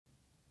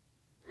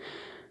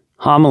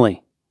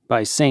Homily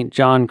by St.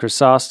 John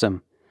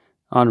Chrysostom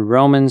on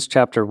Romans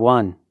chapter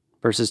 1,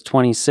 verses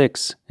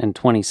 26 and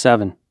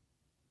 27.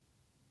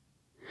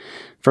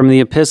 From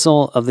the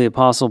Epistle of the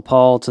Apostle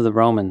Paul to the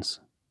Romans.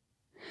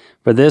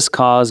 For this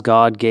cause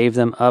God gave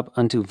them up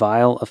unto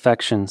vile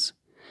affections,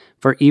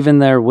 for even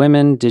their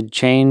women did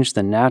change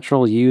the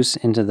natural use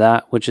into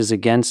that which is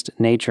against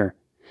nature,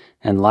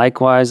 and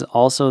likewise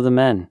also the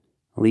men,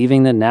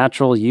 leaving the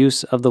natural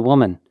use of the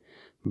woman,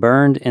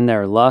 burned in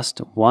their lust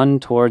one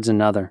towards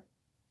another.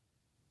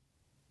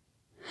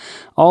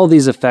 All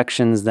these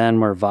affections then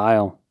were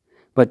vile,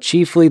 but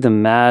chiefly the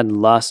mad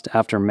lust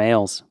after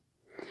males.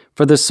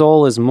 For the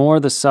soul is more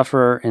the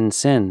sufferer in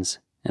sins,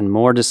 and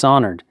more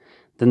dishonored,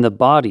 than the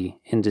body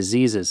in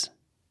diseases.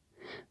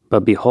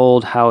 But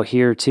behold how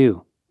here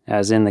too,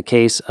 as in the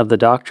case of the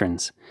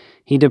doctrines,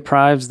 he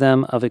deprives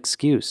them of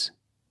excuse,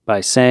 by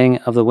saying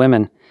of the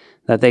women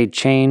that they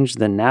change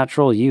the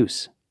natural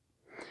use.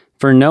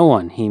 For no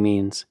one, he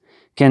means,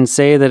 can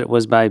say that it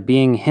was by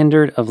being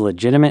hindered of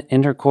legitimate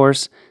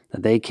intercourse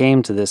that they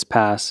came to this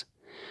pass,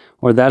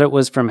 or that it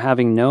was from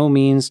having no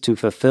means to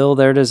fulfill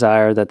their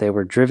desire that they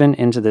were driven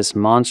into this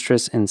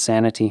monstrous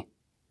insanity.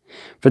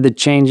 For the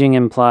changing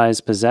implies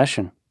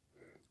possession,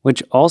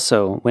 which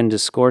also, when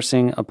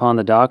discoursing upon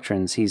the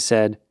doctrines, he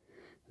said,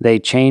 they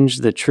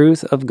changed the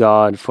truth of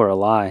God for a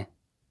lie.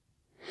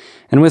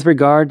 And with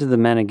regard to the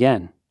men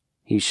again,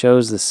 he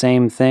shows the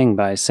same thing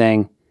by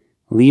saying,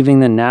 leaving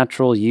the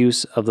natural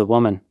use of the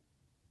woman.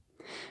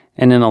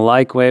 And in a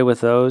like way with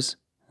those,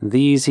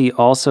 these he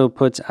also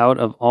puts out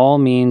of all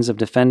means of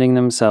defending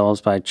themselves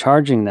by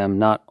charging them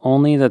not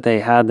only that they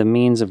had the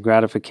means of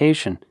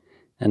gratification,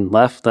 and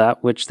left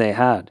that which they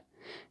had,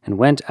 and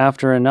went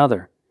after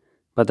another,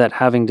 but that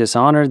having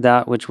dishonored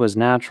that which was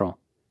natural,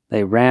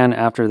 they ran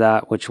after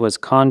that which was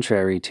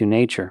contrary to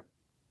nature.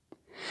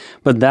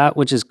 But that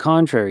which is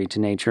contrary to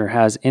nature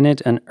has in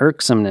it an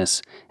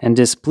irksomeness and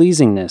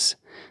displeasingness,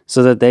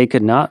 so that they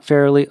could not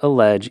fairly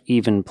allege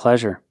even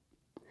pleasure.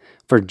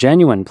 For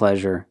genuine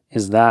pleasure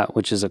is that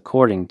which is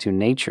according to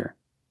nature.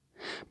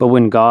 But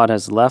when God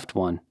has left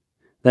one,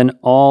 then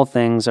all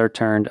things are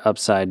turned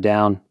upside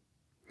down.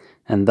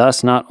 And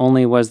thus not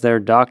only was their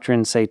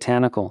doctrine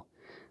satanical,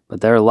 but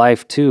their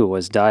life too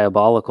was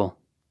diabolical.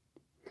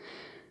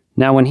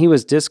 Now when he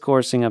was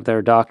discoursing of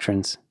their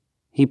doctrines,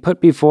 he put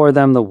before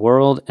them the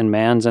world and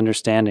man's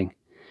understanding,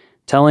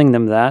 telling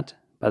them that,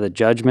 by the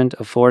judgment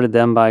afforded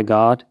them by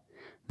God,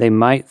 they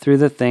might through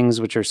the things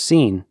which are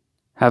seen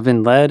have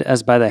been led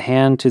as by the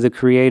hand to the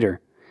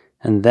Creator,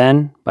 and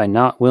then, by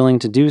not willing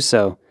to do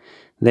so,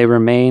 they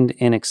remained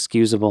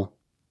inexcusable.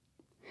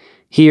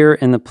 Here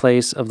in the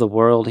place of the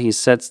world he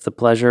sets the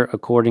pleasure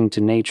according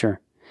to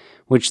nature,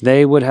 which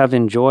they would have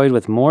enjoyed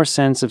with more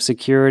sense of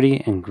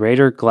security and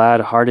greater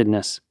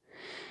glad-heartedness,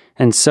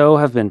 and so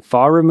have been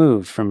far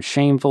removed from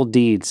shameful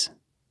deeds.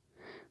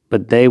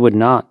 But they would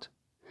not,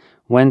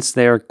 whence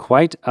they are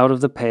quite out of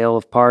the pale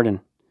of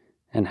pardon,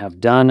 and have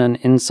done an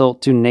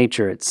insult to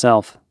nature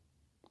itself.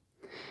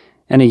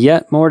 And a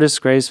yet more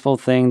disgraceful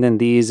thing than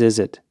these is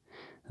it,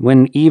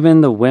 when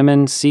even the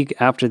women seek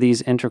after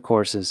these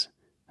intercourses,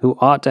 who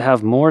ought to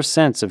have more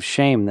sense of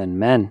shame than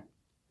men.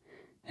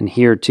 And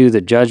here too the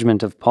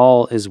judgment of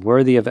Paul is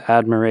worthy of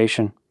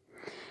admiration,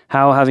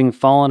 how having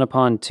fallen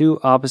upon two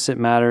opposite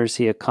matters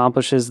he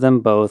accomplishes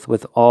them both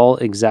with all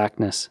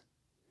exactness.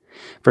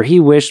 For he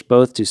wished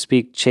both to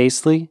speak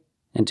chastely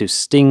and to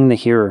sting the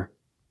hearer.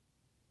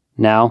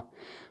 Now,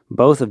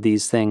 both of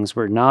these things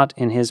were not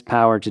in his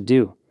power to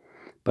do,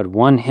 but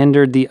one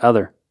hindered the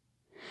other.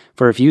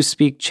 For if you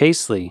speak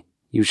chastely,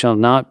 you shall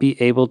not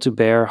be able to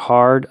bear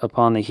hard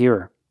upon the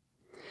hearer.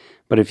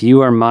 But if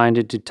you are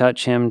minded to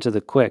touch him to the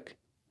quick,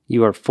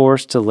 you are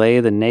forced to lay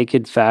the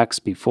naked facts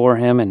before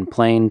him in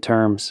plain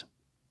terms.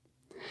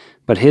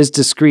 But his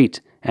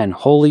discreet and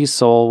holy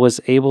soul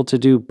was able to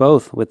do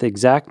both with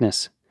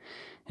exactness,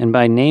 and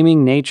by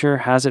naming nature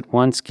has at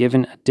once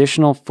given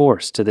additional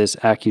force to this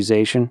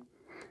accusation,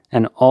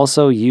 and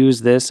also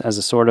used this as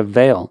a sort of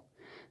veil,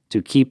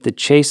 to keep the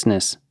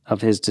chasteness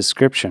of his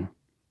description.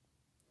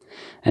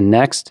 And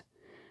next,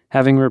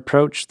 having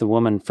reproached the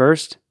woman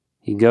first,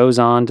 he goes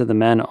on to the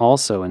men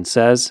also and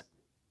says,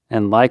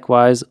 and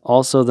likewise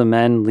also the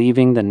men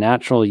leaving the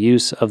natural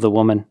use of the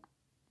woman,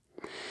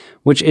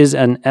 which is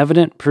an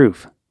evident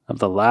proof of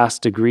the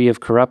last degree of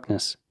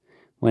corruptness,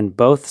 when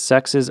both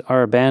sexes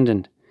are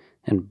abandoned,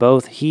 and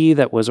both he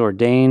that was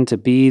ordained to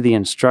be the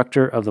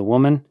instructor of the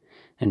woman,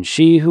 and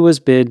she who was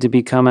bid to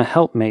become a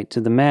helpmate to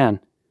the man,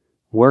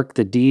 work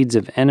the deeds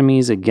of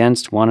enemies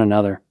against one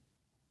another.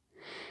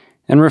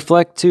 And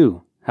reflect,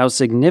 too, how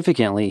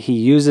significantly he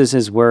uses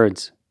his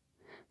words.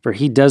 For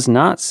he does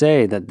not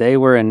say that they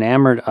were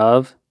enamored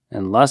of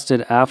and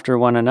lusted after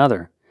one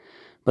another,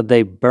 but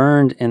they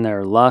burned in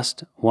their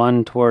lust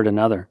one toward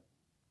another.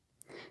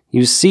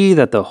 You see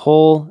that the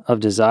whole of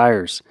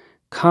desires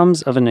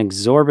comes of an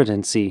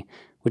exorbitancy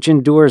which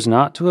endures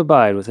not to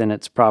abide within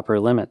its proper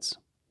limits.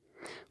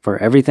 For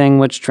everything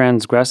which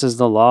transgresses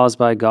the laws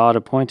by God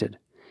appointed,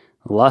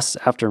 lusts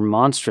after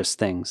monstrous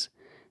things,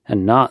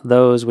 and not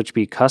those which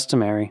be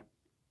customary,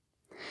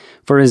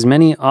 For as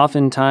many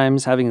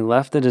oftentimes, having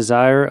left the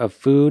desire of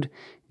food,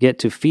 get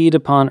to feed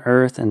upon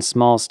earth and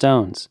small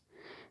stones,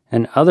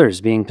 and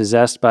others, being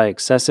possessed by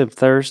excessive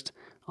thirst,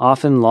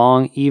 often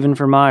long even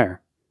for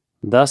mire.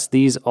 Thus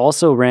these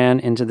also ran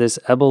into this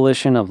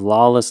ebullition of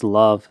lawless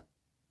love.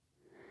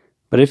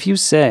 But if you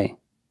say,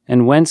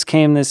 and whence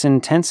came this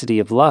intensity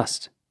of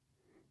lust?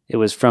 It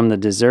was from the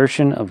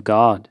desertion of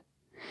God.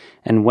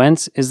 And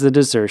whence is the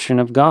desertion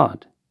of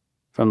God?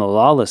 From the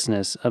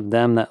lawlessness of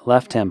them that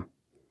left him.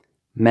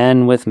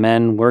 Men with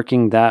men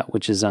working that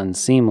which is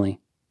unseemly.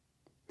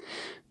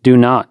 Do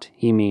not,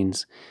 he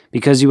means,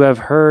 because you have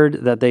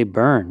heard that they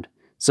burned,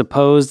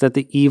 suppose that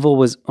the evil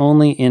was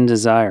only in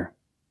desire.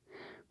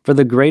 For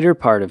the greater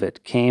part of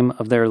it came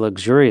of their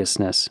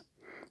luxuriousness,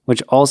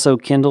 which also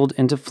kindled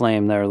into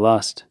flame their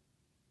lust.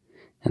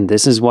 And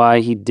this is why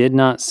he did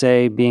not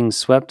say being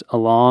swept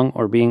along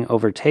or being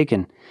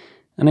overtaken,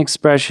 an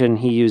expression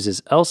he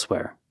uses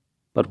elsewhere.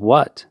 But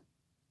what?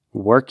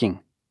 Working.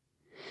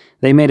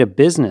 They made a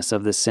business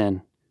of the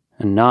sin,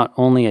 and not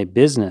only a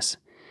business,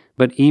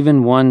 but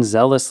even one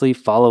zealously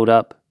followed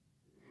up.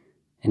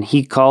 And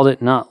he called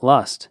it not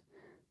lust,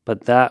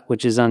 but that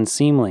which is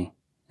unseemly,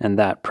 and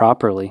that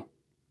properly.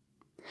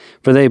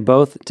 For they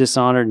both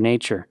dishonored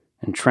nature,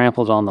 and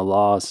trampled on the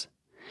laws.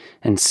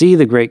 And see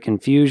the great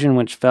confusion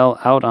which fell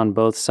out on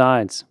both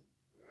sides.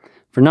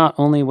 For not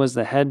only was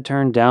the head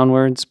turned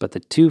downwards, but the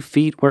 2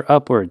 feet were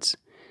upwards,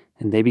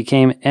 and they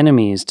became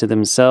enemies to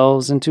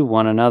themselves and to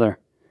one another,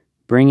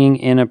 bringing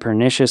in a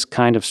pernicious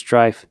kind of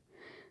strife,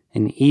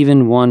 and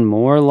even one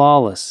more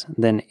lawless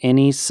than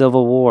any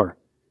civil war,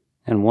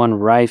 and one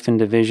rife in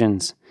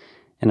divisions,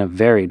 in a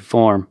varied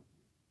form.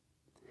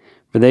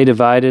 For they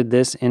divided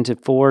this into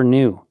 4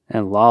 new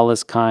and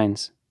lawless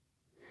kinds.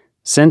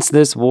 Since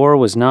this war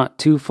was not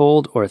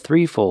 2-fold or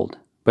 3-fold,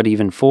 but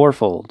even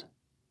 4-fold,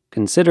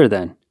 consider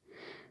then,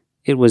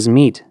 it was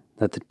meet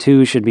that the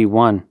 2 should be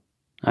one,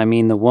 I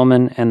mean the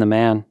woman and the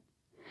man.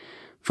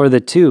 For the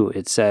 2,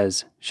 it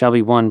says, shall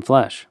be one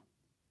flesh.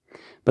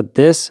 But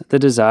this the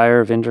desire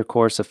of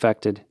intercourse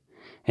affected,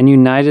 and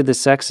united the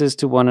sexes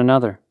to one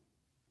another.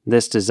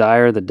 This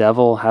desire the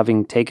devil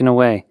having taken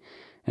away,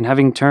 and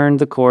having turned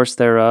the course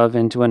thereof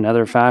into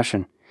another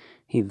fashion,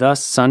 he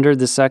thus sundered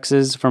the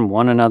sexes from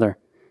one another,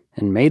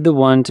 and made the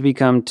one to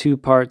become 2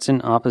 parts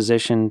in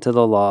opposition to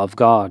the law of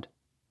God.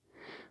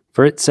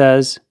 For it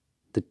says,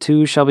 the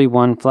 2 shall be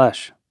one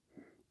flesh.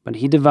 But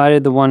he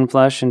divided the one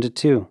flesh into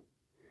 2.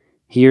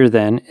 Here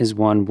then is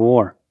one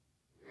war.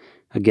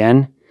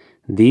 Again,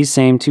 these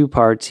same 2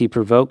 parts he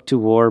provoked to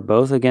war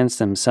both against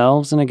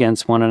themselves and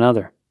against one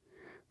another.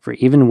 For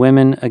even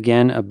women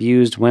again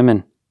abused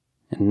women,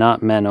 and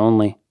not men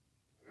only.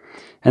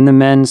 And the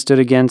men stood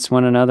against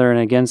one another and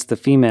against the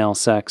female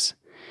sex,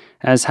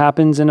 as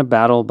happens in a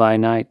battle by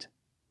night.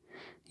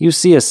 You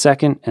see a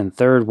 2nd and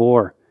 3rd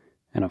war,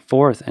 and a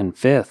 4th and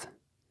 5th.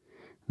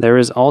 There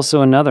is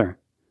also another,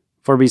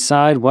 for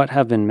beside what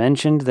have been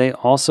mentioned, they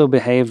also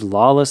behaved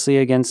lawlessly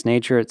against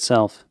nature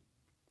itself.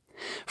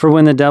 For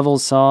when the devil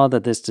saw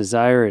that this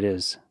desire it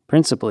is,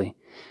 principally,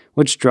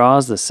 which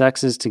draws the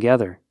sexes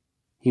together,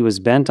 he was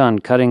bent on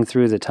cutting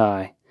through the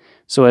tie,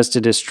 so as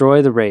to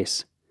destroy the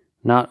race,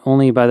 not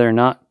only by their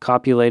not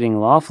copulating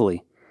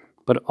lawfully,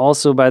 but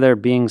also by their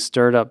being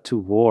stirred up to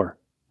war,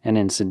 and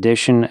in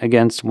sedition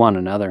against one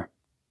another.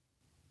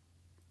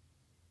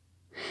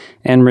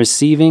 And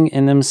receiving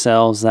in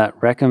themselves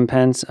that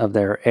recompense of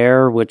their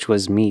error which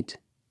was meet.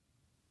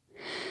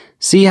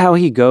 See how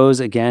he goes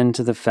again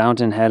to the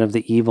fountainhead of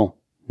the evil,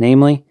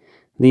 namely,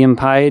 the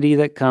impiety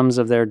that comes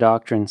of their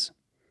doctrines.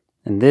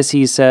 And this,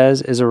 he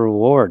says, is a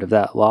reward of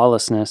that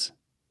lawlessness.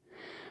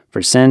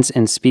 For since,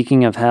 in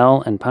speaking of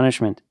hell and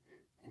punishment,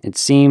 it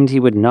seemed he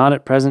would not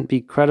at present be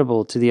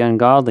credible to the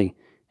ungodly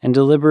and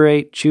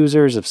deliberate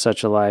choosers of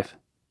such a life,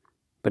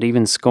 but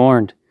even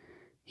scorned,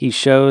 he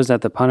shows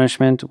that the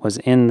punishment was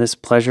in this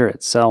pleasure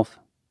itself.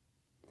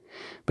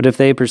 But if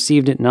they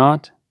perceived it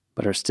not,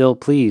 but are still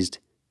pleased,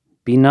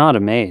 be not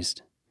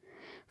amazed.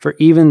 For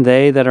even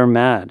they that are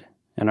mad,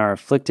 and are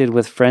afflicted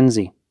with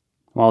frenzy,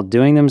 while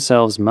doing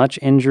themselves much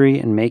injury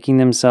and making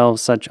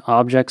themselves such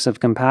objects of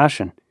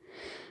compassion,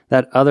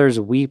 that others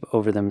weep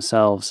over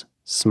themselves,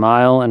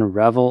 smile and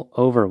revel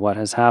over what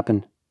has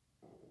happened.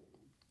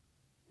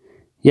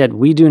 Yet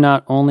we do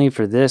not only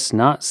for this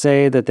not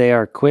say that they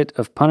are quit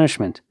of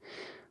punishment,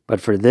 but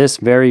for this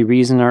very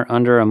reason are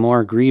under a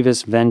more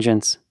grievous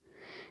vengeance,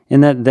 in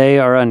that they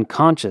are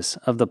unconscious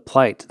of the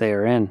plight they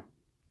are in.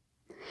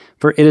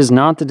 For it is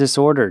not the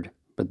disordered,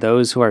 but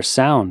those who are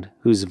sound,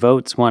 whose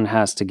votes one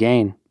has to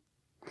gain.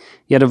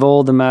 Yet of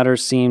old the matter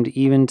seemed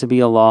even to be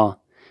a law,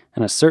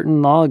 and a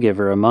certain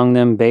lawgiver among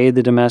them bade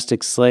the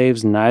domestic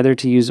slaves neither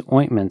to use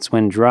ointments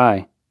when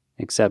dry,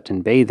 except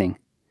in bathing,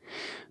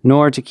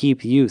 nor to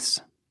keep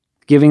youths,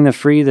 giving the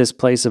free this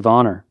place of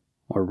honor,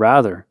 or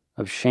rather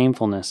of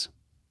shamefulness.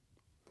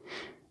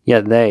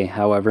 Yet they,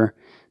 however,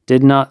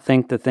 did not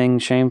think the thing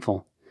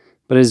shameful,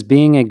 but as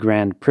being a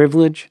grand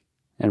privilege,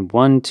 and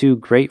one too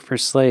great for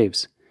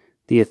slaves,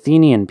 the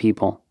Athenian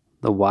people,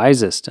 the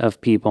wisest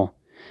of people,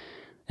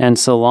 And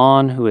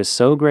Solon, who is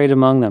so great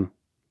among them,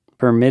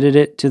 permitted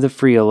it to the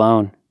free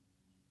alone.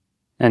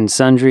 And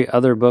sundry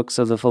other books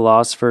of the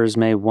philosophers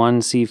may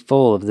one see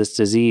full of this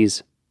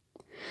disease.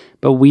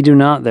 But we do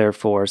not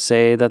therefore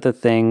say that the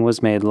thing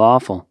was made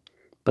lawful,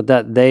 but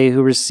that they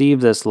who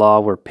received this law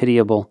were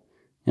pitiable,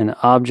 and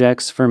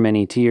objects for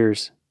many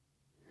tears.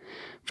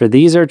 For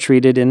these are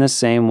treated in the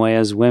same way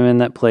as women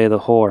that play the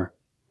whore,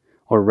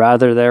 or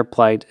rather their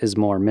plight is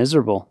more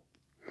miserable.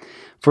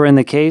 For in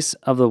the case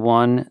of the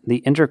one, the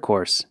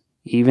intercourse,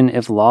 even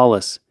if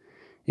lawless,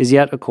 is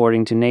yet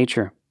according to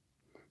nature.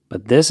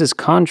 But this is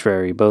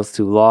contrary both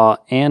to law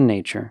and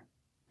nature.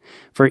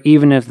 For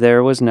even if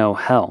there was no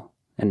hell,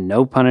 and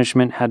no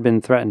punishment had been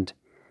threatened,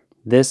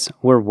 this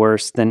were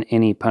worse than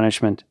any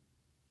punishment.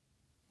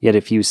 Yet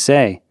if you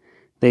say,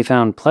 they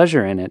found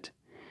pleasure in it,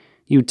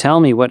 you tell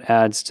me what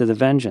adds to the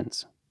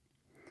vengeance.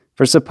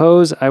 For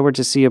suppose I were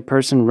to see a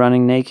person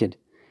running naked,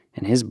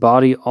 and his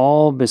body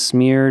all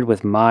besmeared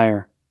with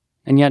mire,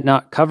 and yet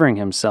not covering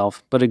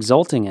himself, but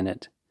exulting in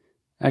it,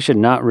 I should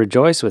not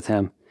rejoice with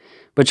him,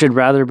 but should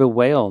rather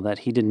bewail that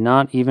he did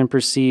not even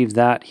perceive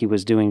that he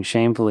was doing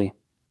shamefully.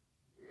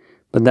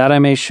 But that I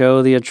may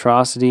show the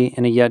atrocity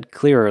in a yet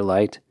clearer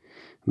light,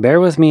 bear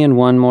with me in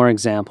one more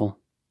example.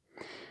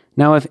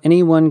 Now if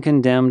anyone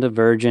condemned a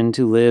virgin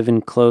to live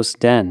in close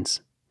dens,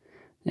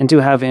 and to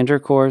have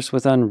intercourse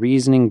with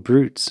unreasoning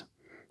brutes,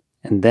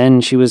 and then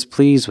she was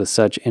pleased with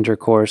such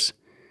intercourse,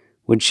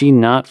 would she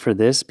not for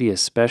this be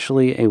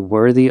especially a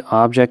worthy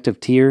object of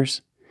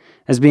tears,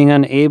 as being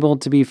unable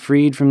to be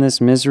freed from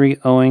this misery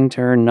owing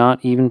to her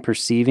not even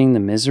perceiving the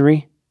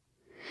misery?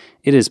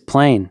 It is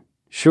plain,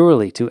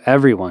 surely, to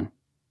everyone.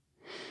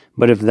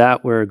 But if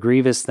that were a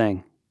grievous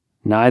thing,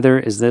 neither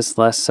is this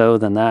less so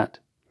than that.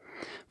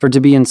 For to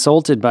be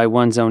insulted by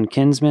one's own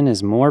kinsmen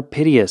is more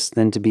piteous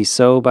than to be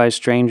so by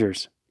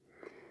strangers.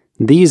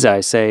 These, I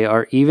say,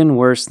 are even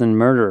worse than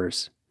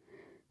murderers,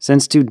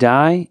 since to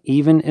die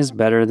even is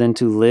better than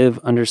to live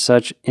under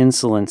such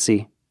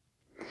insolency.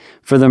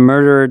 For the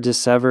murderer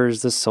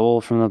dissevers the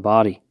soul from the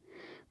body,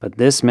 but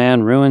this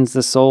man ruins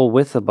the soul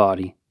with the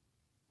body.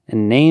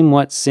 And name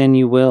what sin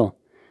you will,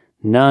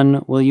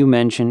 none will you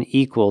mention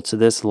equal to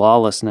this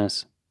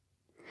lawlessness.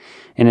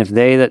 And if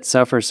they that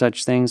suffer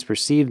such things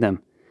perceived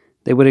them,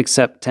 they would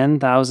accept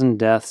 10,000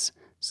 deaths,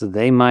 so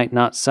they might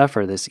not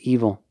suffer this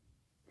evil.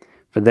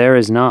 For there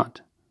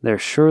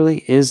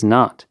surely is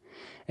not,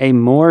 a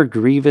more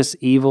grievous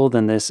evil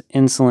than this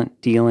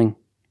insolent dealing.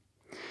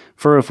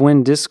 For if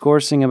when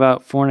discoursing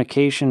about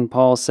fornication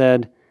Paul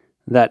said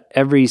that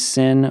every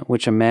sin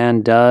which a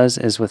man does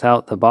is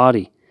without the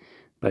body,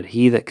 but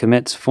he that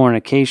commits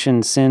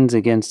fornication sins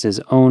against his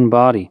own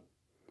body,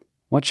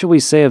 what shall we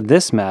say of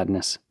this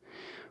madness,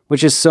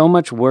 which is so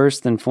much worse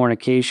than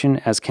fornication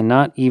as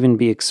cannot even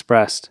be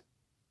expressed?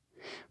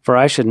 For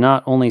I should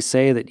not only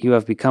say that you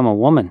have become a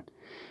woman,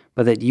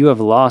 but that you have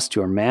lost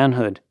your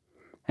manhood,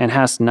 and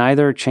hast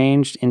neither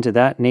changed into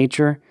that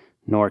nature,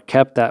 nor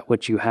kept that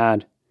which you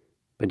had.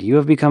 But you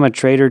have become a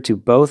traitor to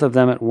both of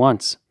them at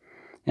once,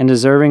 and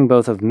deserving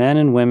both of men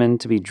and women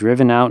to be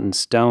driven out and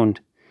stoned,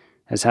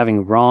 as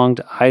having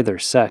wronged either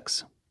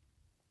sex.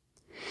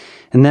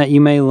 And that you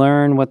may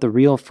learn what the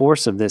real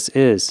force of this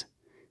is,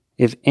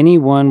 if any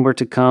one were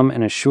to come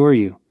and assure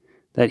you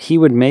that he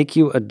would make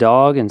you a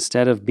dog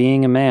instead of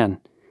being a man,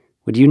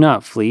 would you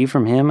not flee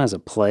from him as a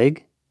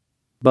plague?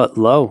 But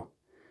lo,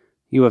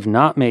 you have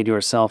not made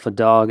yourself a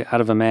dog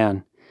out of a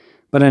man,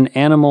 but an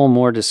animal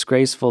more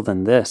disgraceful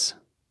than this.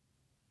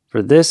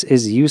 For this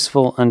is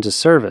useful unto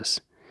service,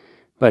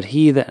 but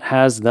he that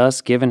has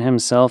thus given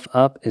himself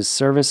up is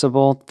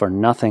serviceable for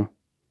nothing.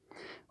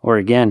 Or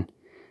again,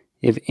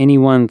 if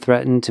anyone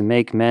threatened to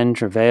make men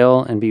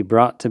travail and be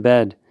brought to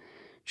bed,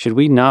 should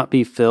we not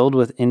be filled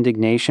with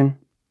indignation?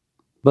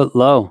 But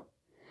lo,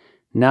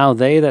 now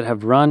they that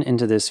have run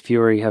into this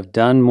fury have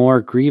done more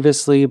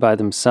grievously by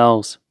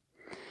themselves.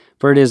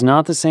 For it is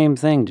not the same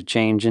thing to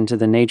change into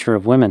the nature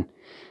of women,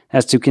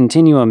 as to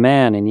continue a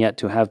man and yet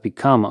to have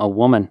become a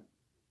woman,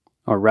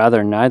 or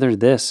rather neither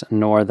this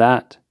nor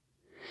that.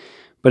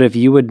 But if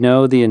you would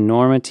know the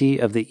enormity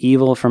of the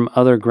evil from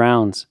other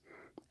grounds,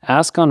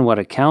 ask on what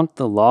account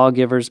the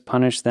lawgivers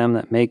punish them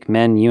that make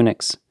men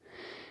eunuchs,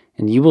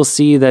 and you will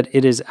see that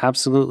it is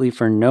absolutely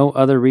for no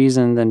other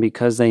reason than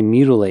because they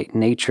mutilate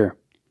nature.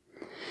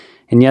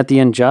 And yet the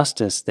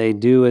injustice they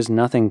do is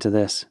nothing to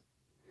this.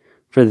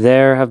 For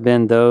there have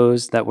been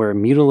those that were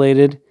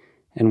mutilated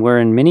and were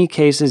in many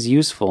cases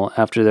useful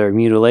after their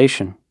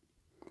mutilation.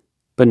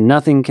 But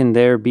nothing can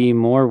there be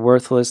more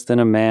worthless than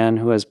a man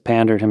who has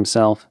pandered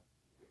himself.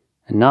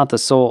 And not the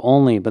soul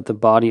only, but the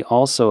body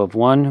also of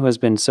one who has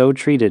been so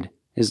treated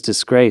is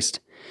disgraced,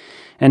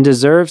 and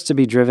deserves to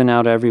be driven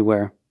out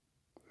everywhere.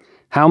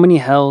 How many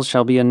hells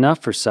shall be enough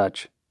for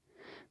such?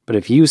 But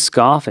if you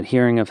scoff at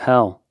hearing of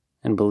hell,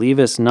 and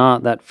believest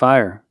not that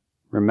fire,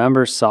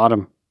 remember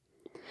Sodom.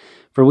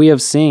 For we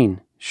have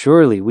seen,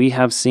 surely we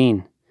have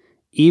seen,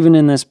 even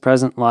in this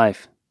present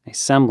life, a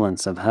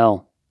semblance of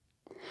hell.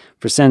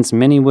 For since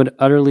many would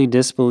utterly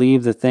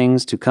disbelieve the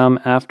things to come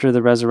after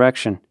the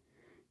resurrection,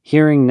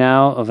 hearing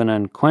now of an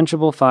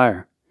unquenchable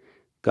fire,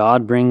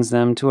 God brings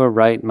them to a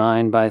right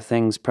mind by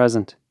things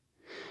present.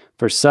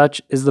 For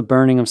such is the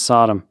burning of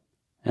Sodom,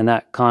 and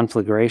that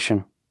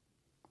conflagration.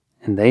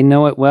 And they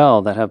know it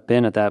well that have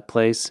been at that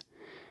place,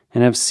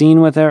 and have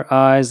seen with their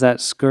eyes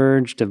that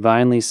scourge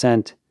divinely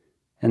sent,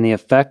 and the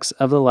effects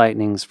of the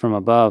lightnings from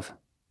above.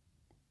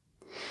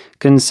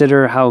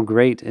 Consider how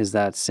great is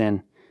that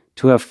sin,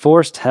 to have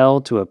forced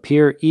hell to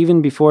appear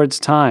even before its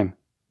time.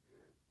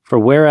 For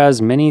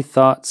whereas many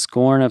thought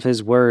scorn of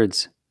his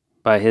words,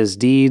 by his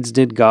deeds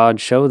did God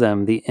show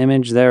them the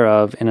image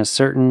thereof in a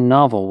certain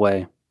novel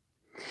way.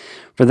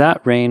 For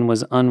that rain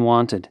was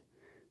unwanted,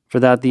 for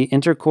that the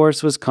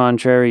intercourse was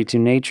contrary to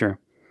nature,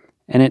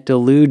 and it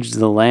deluged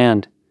the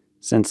land,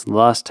 since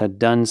lust had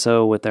done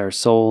so with their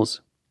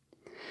souls.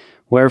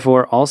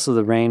 Wherefore also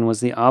the rain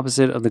was the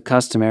opposite of the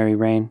customary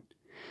rain.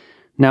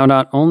 Now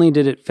not only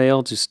did it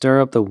fail to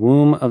stir up the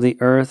womb of the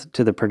earth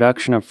to the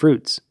production of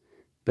fruits,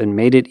 but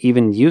made it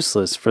even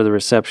useless for the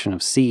reception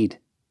of seed.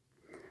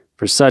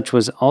 For such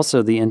was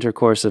also the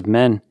intercourse of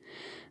men,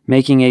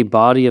 making a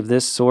body of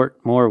this sort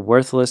more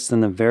worthless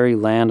than the very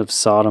land of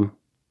Sodom.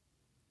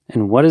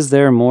 And what is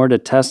there more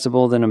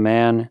detestable than a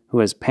man who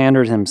has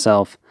pandered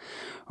himself,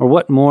 or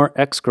what more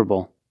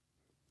execrable?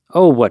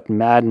 Oh, what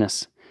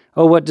madness!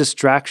 Oh, what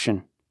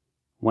distraction!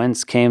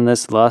 Whence came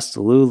this lust,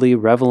 lewdly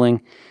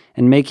reveling,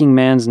 and making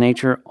man's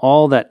nature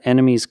all that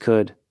enemies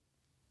could?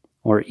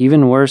 Or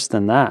even worse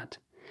than that,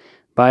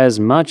 by as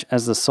much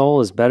as the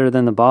soul is better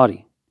than the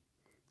body.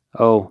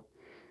 Oh,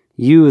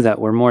 you that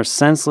were more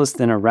senseless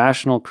than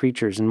irrational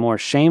creatures and more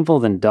shameful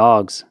than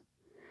dogs!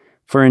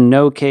 For in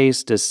no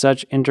case does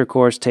such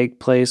intercourse take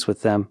place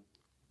with them,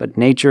 but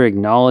nature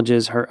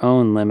acknowledges her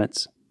own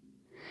limits.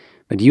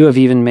 But you have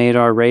even made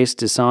our race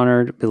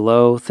dishonored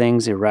below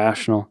things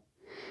irrational,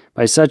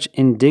 by such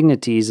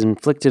indignities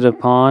inflicted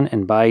upon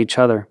and by each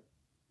other.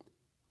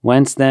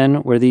 Whence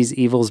then were these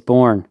evils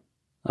born?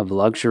 Of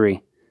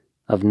luxury,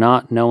 of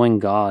not knowing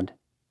God.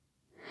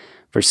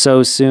 For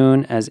so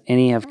soon as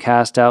any have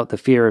cast out the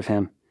fear of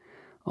him,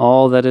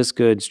 all that is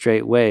good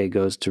straightway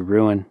goes to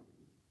ruin.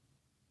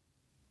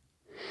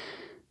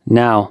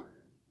 Now,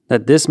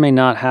 that this may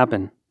not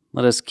happen,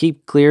 let us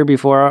keep clear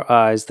before our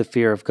eyes the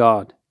fear of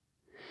God.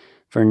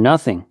 For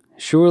nothing,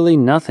 surely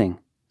nothing,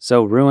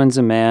 so ruins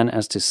a man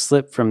as to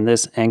slip from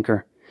this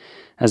anchor,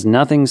 as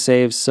nothing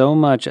saves so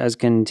much as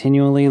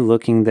continually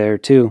looking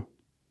thereto.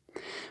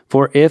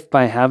 For if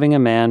by having a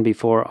man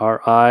before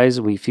our eyes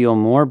we feel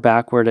more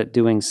backward at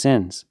doing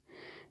sins,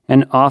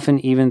 and often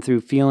even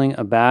through feeling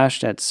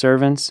abashed at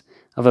servants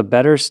of a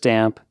better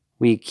stamp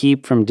we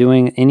keep from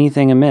doing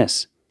anything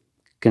amiss,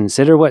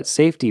 consider what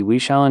safety we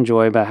shall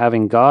enjoy by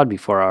having God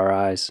before our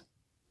eyes.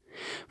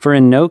 For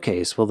in no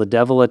case will the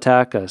devil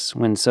attack us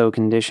when so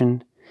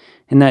conditioned,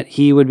 in that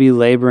he would be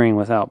laboring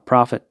without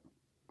profit.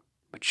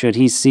 But should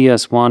he see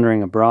us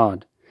wandering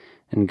abroad,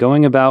 and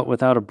going about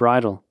without a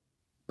bridle,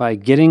 by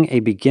getting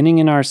a beginning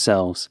in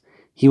ourselves,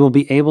 he will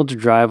be able to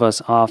drive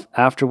us off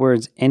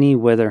afterwards any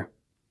whither.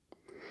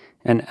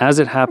 And as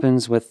it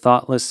happens with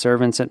thoughtless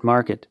servants at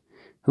market,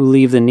 who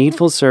leave the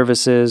needful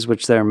services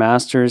which their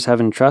masters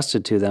have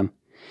entrusted to them,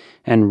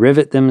 and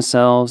rivet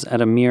themselves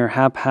at a mere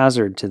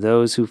haphazard to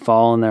those who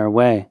fall in their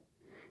way,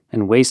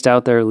 and waste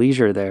out their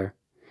leisure there,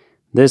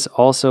 this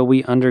also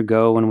we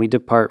undergo when we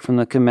depart from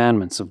the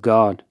commandments of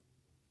God.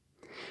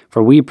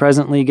 For we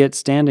presently get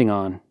standing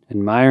on,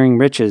 admiring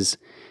riches,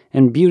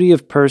 and beauty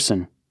of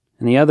person,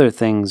 and the other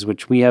things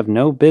which we have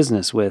no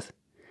business with,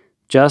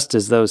 just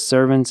as those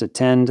servants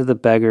attend to the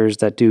beggars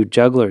that do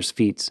jugglers'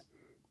 feats,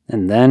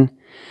 and then,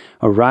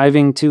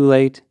 arriving too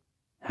late,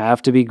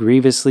 have to be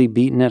grievously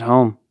beaten at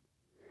home.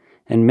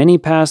 And many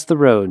pass the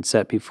road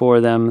set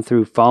before them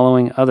through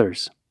following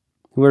others,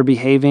 who are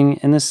behaving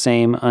in the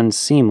same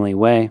unseemly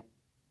way.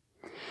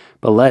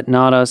 But let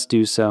not us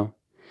do so,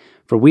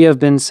 for we have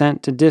been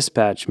sent to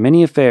dispatch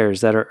many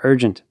affairs that are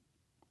urgent,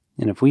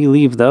 and if we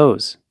leave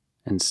those,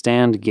 and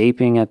stand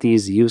gaping at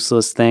these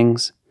useless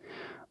things,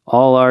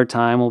 all our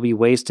time will be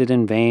wasted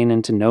in vain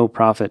and to no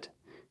profit,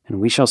 and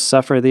we shall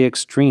suffer the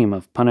extreme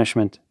of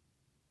punishment.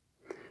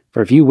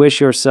 For if you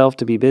wish yourself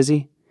to be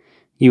busy,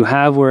 you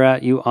have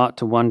whereat you ought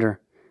to wonder,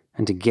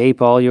 and to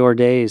gape all your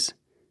days,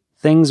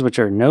 things which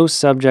are no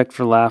subject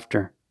for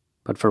laughter,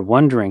 but for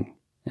wondering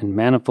and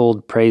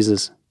manifold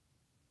praises.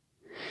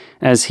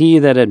 As he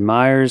that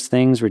admires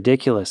things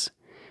ridiculous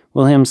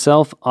will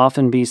himself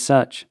often be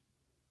such,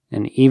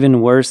 and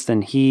even worse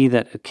than he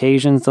that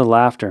occasions the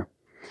laughter,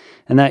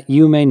 and that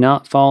you may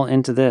not fall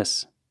into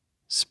this,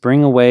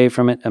 spring away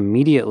from it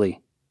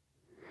immediately.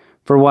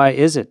 For why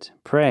is it,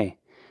 pray,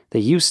 that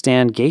you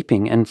stand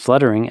gaping and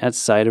fluttering at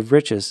sight of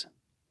riches?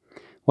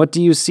 What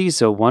do you see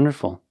so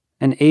wonderful,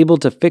 and able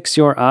to fix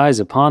your eyes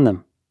upon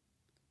them?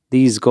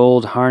 These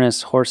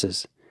gold-harnessed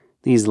horses,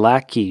 these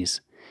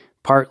lackeys,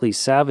 partly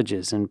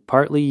savages and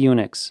partly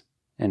eunuchs,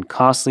 and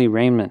costly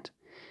raiment,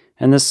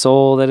 and the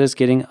soul that is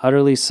getting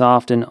utterly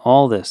soft in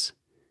all this,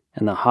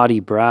 and the haughty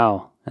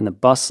brow, and the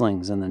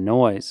bustlings, and the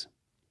noise.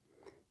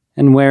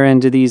 And wherein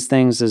do these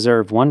things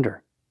deserve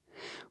wonder?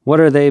 What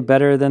are they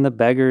better than the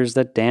beggars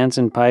that dance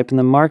and pipe in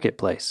the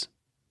marketplace?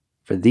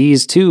 For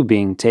these too,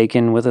 being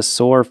taken with a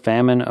sore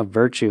famine of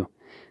virtue,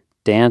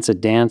 dance a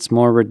dance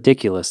more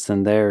ridiculous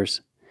than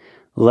theirs,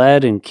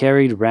 led and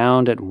carried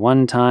round at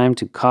one time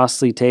to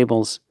costly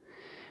tables,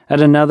 at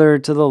another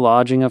to the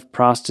lodging of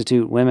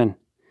prostitute women,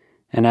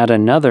 and at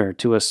another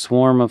to a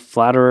swarm of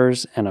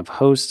flatterers and of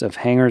hosts of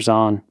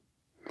hangers-on.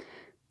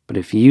 But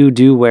if you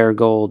do wear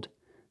gold,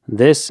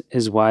 this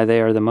is why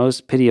they are the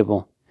most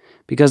pitiable,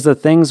 because the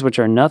things which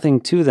are nothing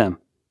to them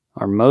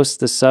are most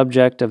the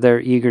subject of their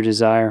eager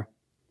desire.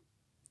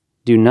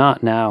 Do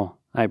not now,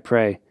 I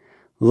pray,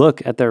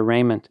 look at their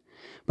raiment,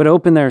 but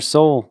open their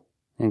soul,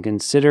 and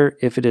consider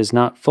if it is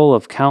not full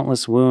of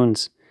countless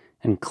wounds,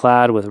 and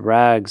clad with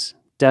rags,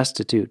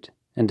 destitute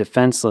and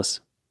defenseless.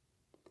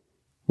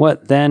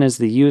 What then is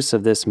the use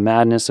of this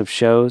madness of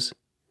shows?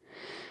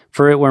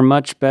 For it were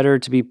much better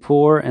to be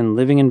poor and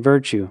living in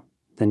virtue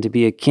than to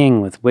be a king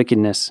with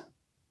wickedness.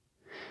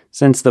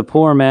 Since the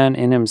poor man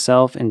in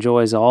himself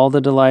enjoys all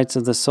the delights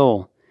of the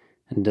soul,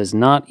 and does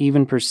not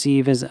even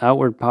perceive his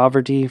outward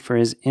poverty for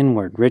his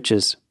inward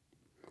riches.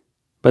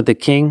 But the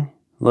king,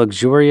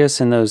 luxurious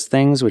in those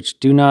things which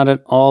do not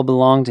at all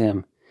belong to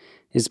him,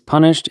 is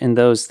punished in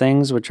those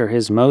things which are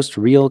his most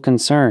real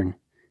concern,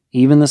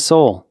 even the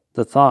soul,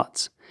 the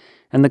thoughts,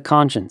 and the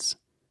conscience,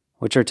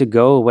 which are to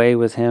go away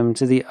with him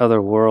to the other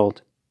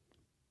world.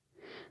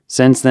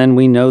 Since then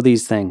we know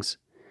these things,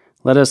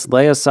 let us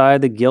lay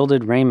aside the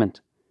gilded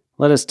raiment,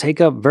 let us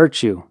take up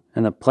virtue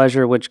and the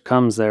pleasure which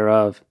comes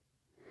thereof.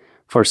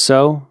 For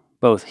so,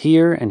 both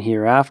here and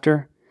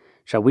hereafter,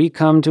 shall we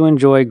come to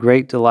enjoy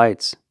great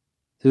delights,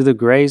 through the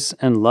grace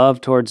and love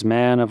towards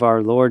man of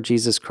our Lord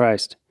Jesus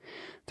Christ,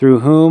 through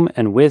whom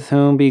and with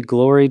whom be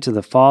glory to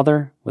the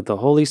Father with the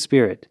Holy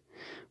Spirit,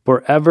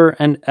 for ever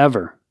and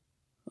ever.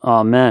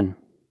 Amen.